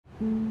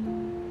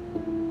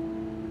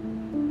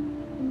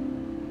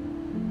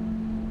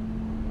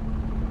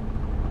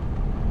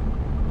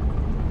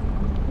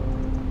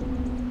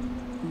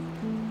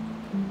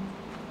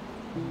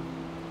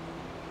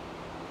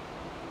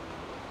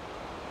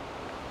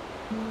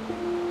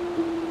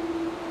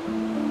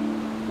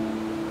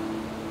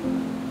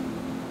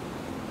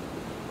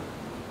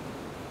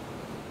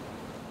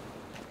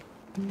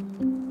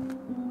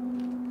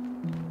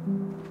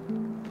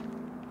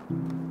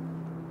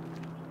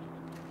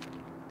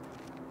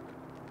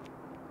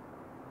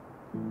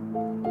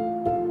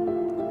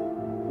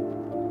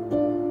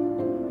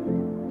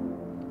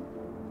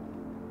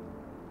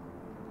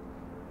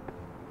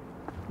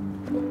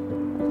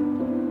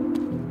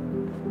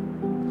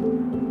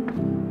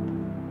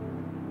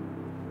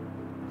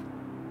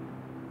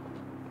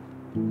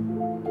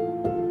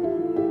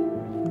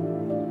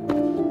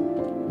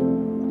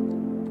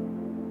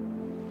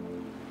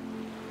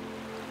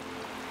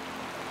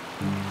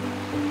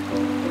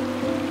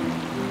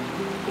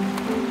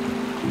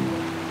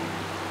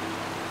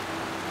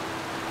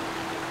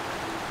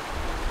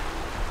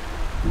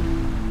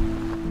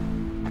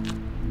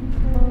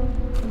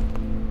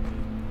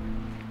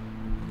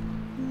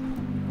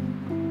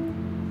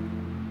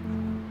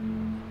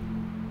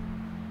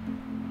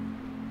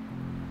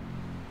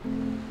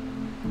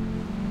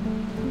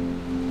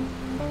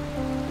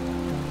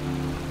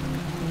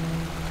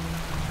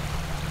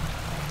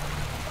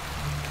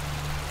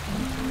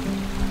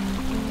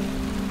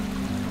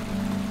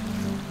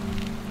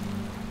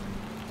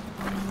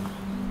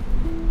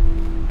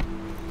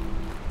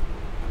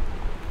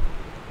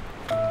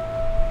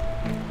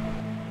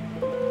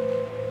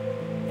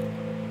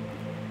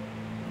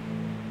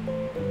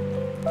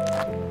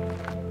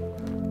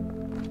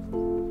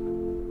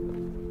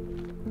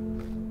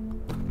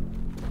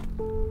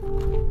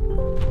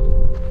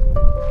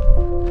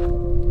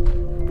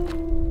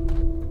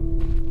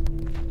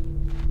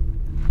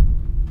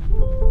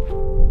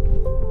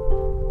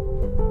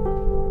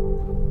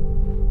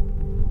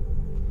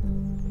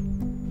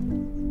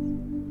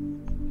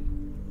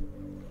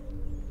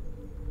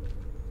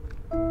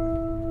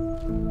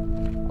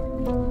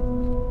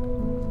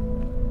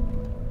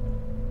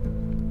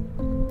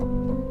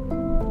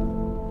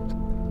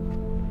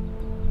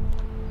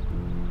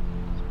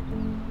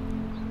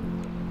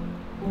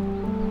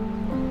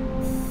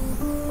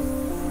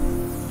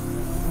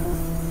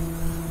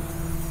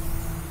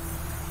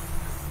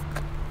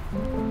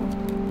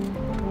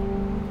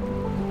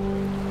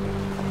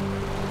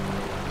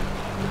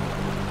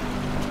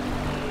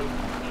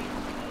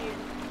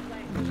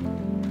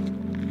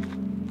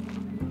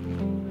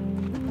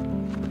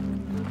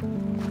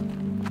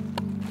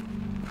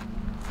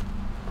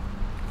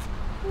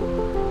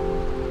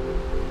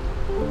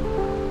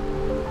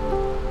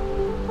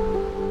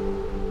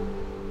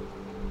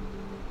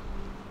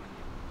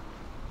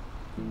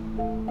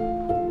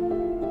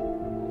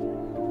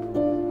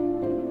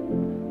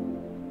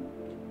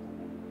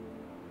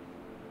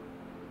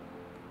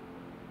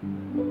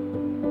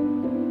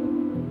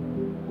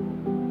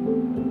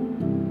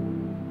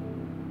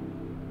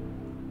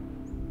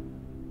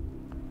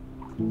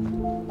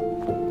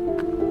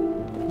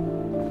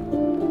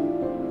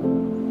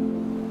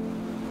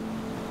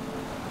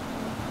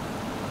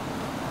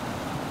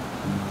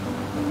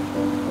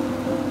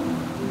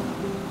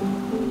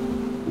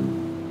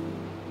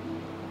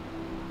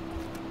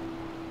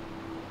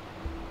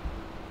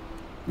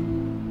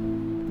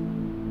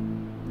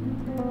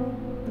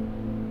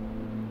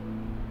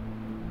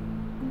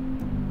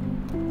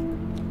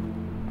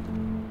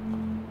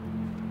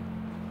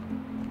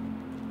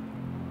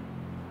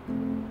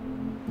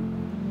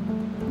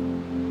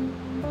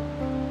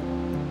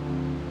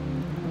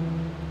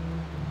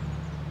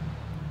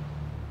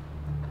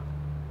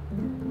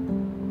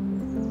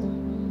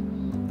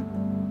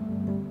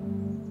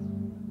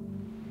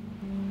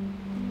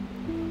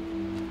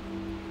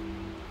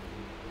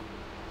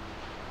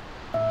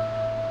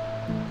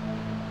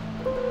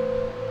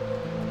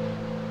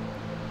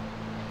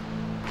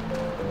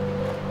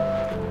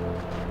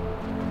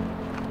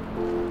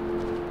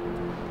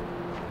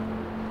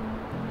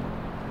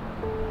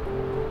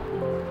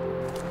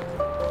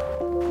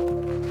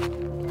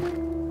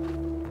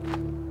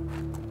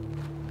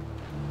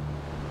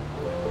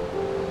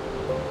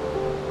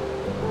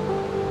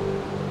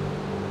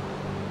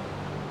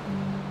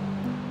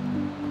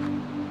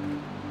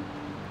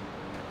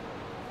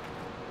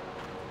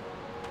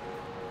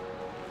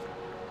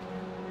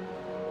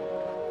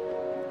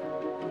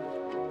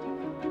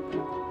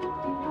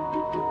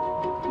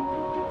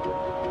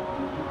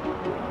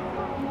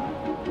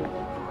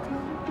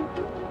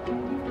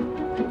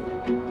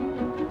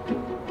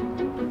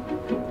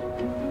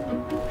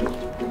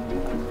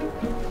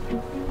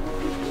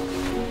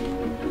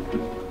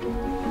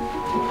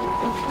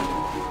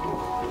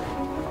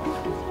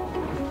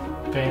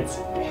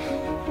Fancy.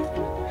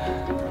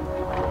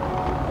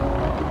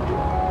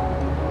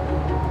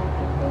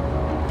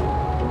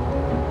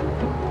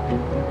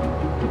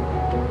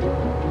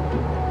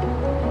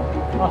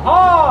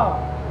 Aha!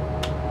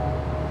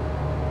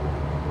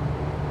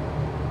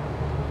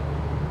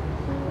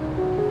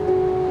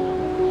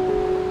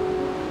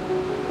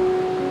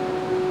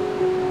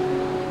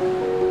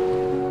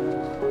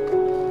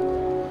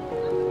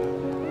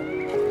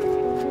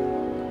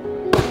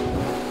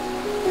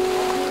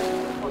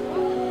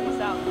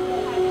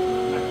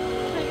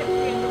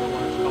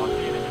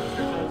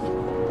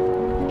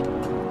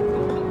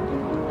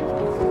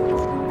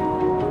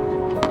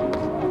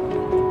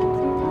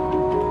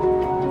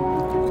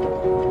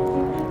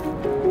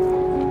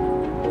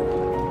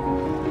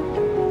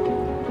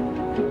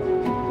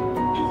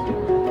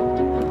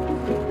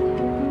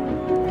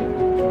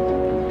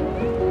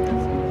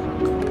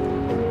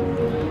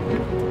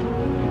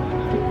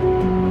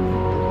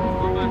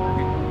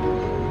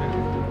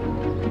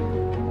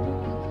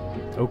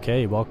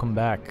 Okay, welcome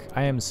back.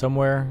 I am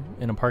somewhere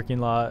in a parking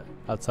lot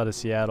outside of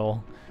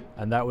Seattle,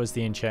 and that was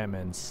the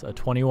Enchantments, a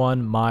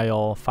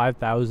 21-mile,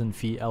 5,000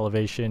 feet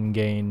elevation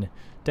gain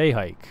day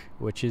hike,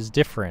 which is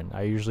different.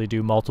 I usually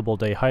do multiple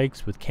day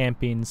hikes with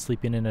camping,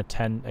 sleeping in a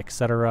tent,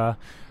 etc.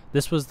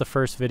 This was the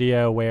first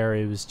video where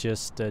it was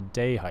just a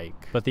day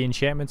hike. But the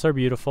Enchantments are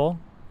beautiful,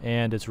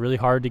 and it's really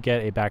hard to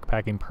get a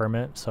backpacking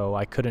permit, so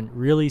I couldn't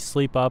really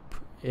sleep up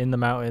in the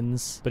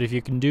mountains. But if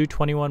you can do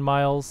 21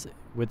 miles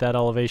with that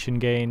elevation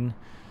gain,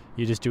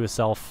 you just do a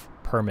self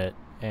permit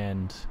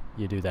and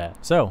you do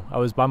that. So I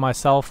was by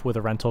myself with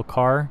a rental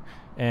car,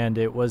 and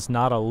it was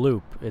not a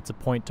loop, it's a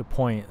point to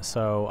point,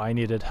 so I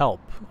needed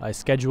help. I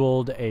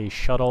scheduled a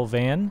shuttle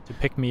van to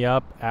pick me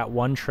up at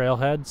one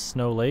trailhead,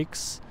 Snow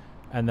Lakes,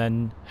 and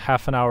then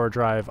half an hour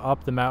drive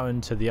up the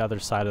mountain to the other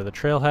side of the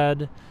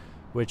trailhead,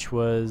 which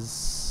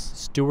was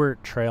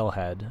Stewart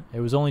Trailhead.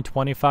 It was only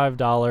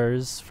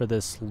 $25 for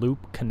this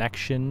loop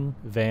connection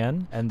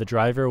van, and the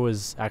driver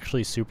was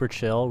actually super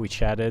chill. We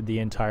chatted the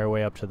entire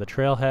way up to the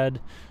trailhead,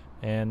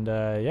 and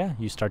yeah,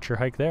 you start your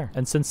hike there.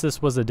 And since this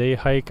was a day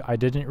hike, I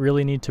didn't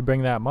really need to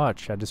bring that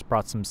much. I just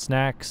brought some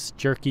snacks,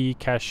 jerky,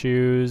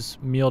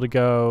 cashews, meal to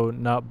go,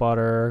 nut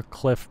butter,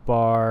 Cliff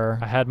Bar.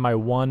 I had my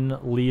 1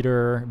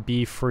 liter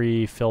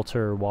bee-free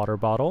filter water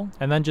bottle,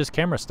 and then just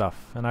camera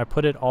stuff. And I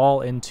put it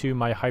all into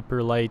my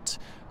Hyperlight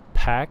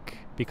pack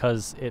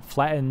because it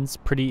flattens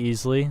pretty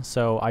easily,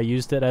 so I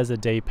used it as a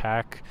day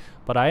pack.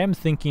 But I am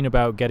thinking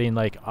about getting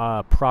like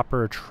a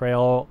proper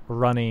trail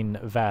running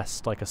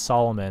vest, like a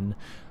Solomon,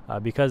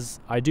 because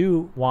I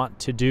do want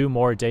to do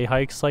more day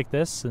hikes like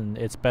this, and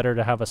it's better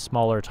to have a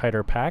smaller,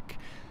 tighter pack.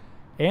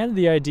 And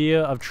the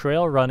idea of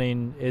trail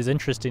running is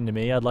interesting to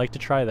me. I'd like to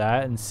try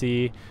that and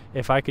see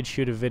if I could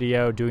shoot a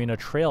video doing a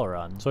trail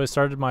run. So I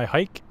started my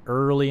hike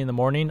early in the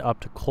morning up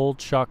to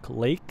Kolchak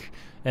Lake,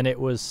 and it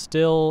was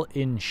still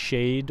in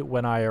shade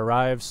when I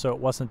arrived, so it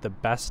wasn't the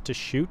best to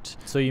shoot.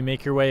 So you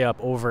make your way up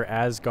over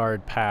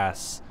Aasgard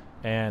Pass,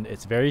 and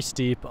it's very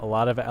steep, a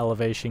lot of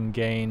elevation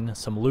gain,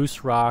 some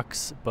loose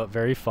rocks, but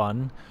very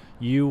fun.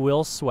 You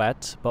will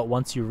sweat, but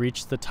once you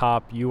reach the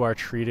top, you are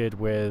treated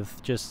with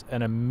just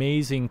an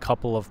amazing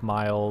couple of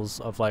miles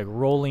of like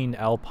rolling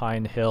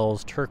alpine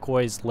hills,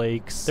 turquoise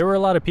lakes. There were a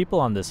lot of people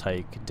on this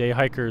hike, day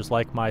hikers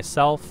like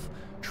myself,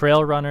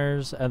 trail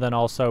runners, and then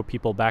also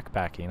people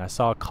backpacking. I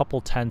saw a couple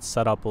tents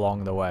set up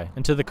along the way.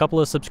 And to the couple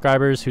of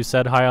subscribers who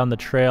said hi on the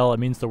trail, it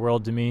means the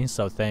world to me,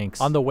 so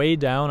thanks. On the way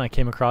down, I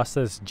came across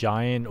this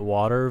giant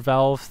water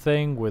valve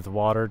thing with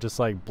water just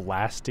like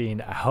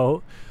blasting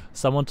out.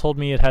 Someone told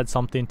me it had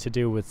something to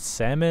do with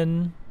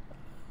salmon,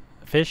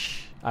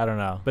 fish, I don't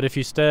know. But if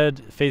you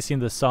stood facing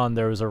the sun,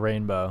 there was a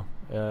rainbow.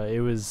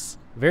 It was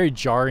very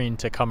jarring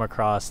to come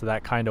across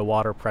that kind of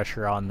water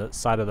pressure on the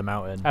side of the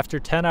mountain.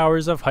 After 10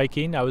 hours of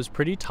hiking, I was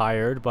pretty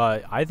tired,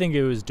 but I think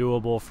it was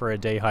doable for a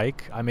day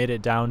hike. I made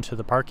it down to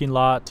the parking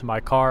lot, to my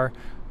car,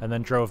 and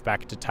then drove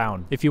back to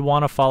town. If you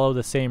want to follow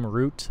the same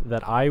route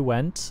that I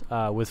went,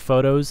 with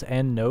photos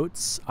and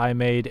notes, I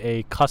made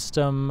a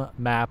custom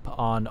map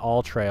on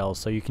All Trails,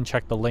 so you can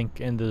check the link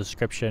in the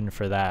description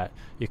for that.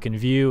 You can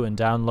view and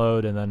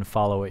download and then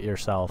follow it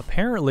yourself.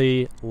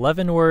 Apparently,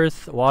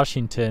 Leavenworth,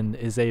 Washington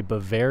is a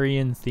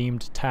Bavarian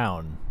themed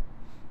town.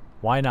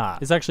 Why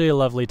not? It's actually a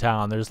lovely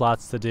town. There's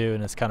lots to do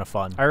and it's kind of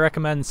fun. I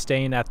recommend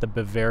staying at the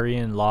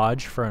Bavarian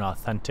Lodge for an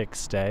authentic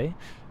stay.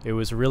 It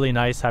was really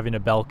nice having a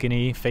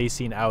balcony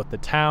facing out the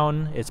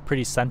town. It's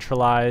pretty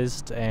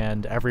centralized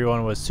and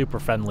everyone was super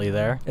friendly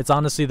there. It's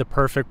honestly the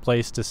perfect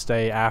place to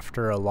stay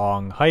after a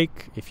long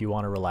hike if you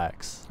want to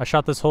relax. I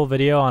shot this whole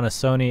video on a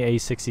Sony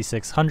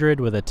a6600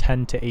 with a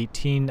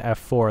 10-18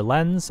 f4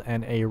 lens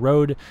and a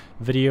Rode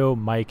Video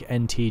Mic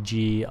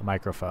NTG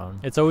microphone.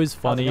 It's always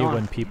funny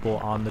when people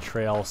on the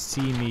trail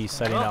see me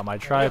setting up my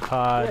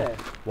tripod,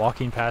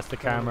 walking past the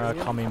camera,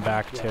 coming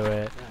back to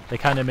it. They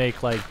kind of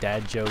make like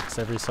dad jokes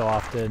every so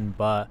often.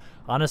 But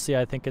honestly,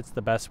 I think it's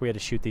the best way to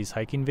shoot these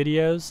hiking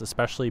videos,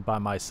 especially by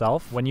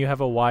myself. When you have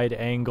a wide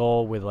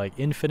angle with like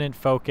infinite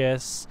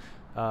focus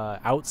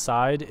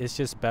outside, it's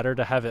just better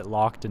to have it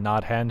locked and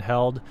not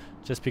handheld,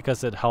 just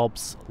because it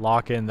helps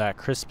lock in that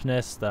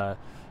crispness, the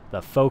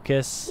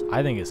focus.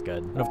 I think is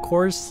good. And of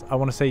course, I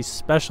want to say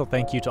special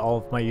thank you to all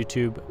of my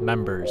YouTube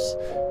members,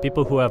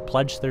 people who have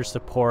pledged their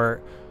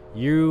support.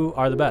 You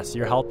are the best.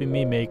 You're helping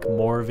me make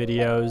more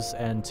videos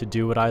and to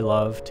do what I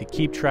love, to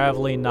keep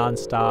traveling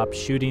nonstop,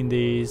 shooting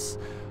these.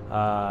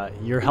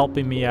 You're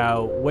helping me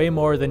out way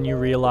more than you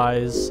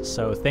realize,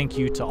 so thank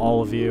you to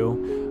all of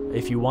you.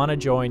 If you want to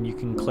join, you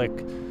can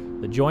click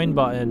the join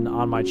button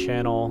on my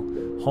channel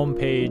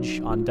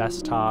homepage on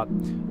desktop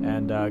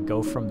and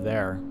go from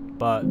there.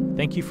 But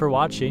thank you for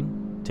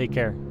watching. Take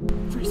care.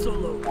 Free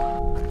solo.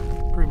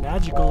 Pretty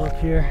magical up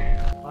here.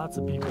 Lots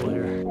of people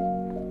here.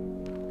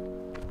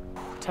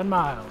 10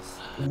 miles.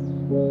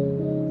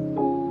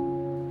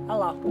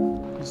 Hello.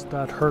 Is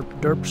that herp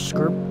derp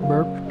skirp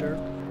burp derp?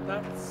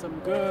 That's some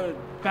good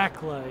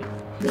backlight.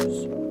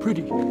 It's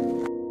pretty.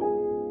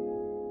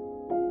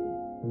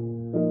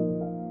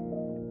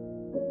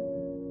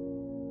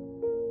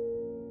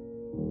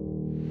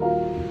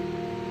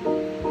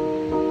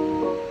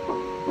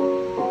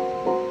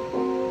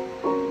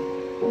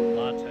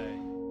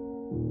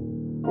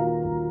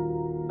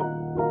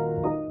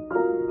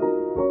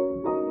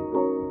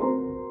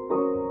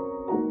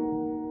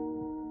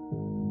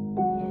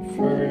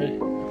 furry.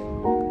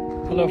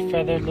 Hello,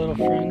 feathered little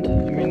friend.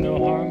 I mean no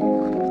harm.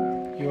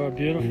 You are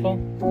beautiful.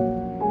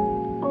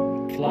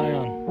 Fly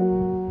on.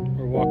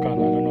 Or walk on. I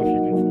don't know if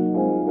you can fly.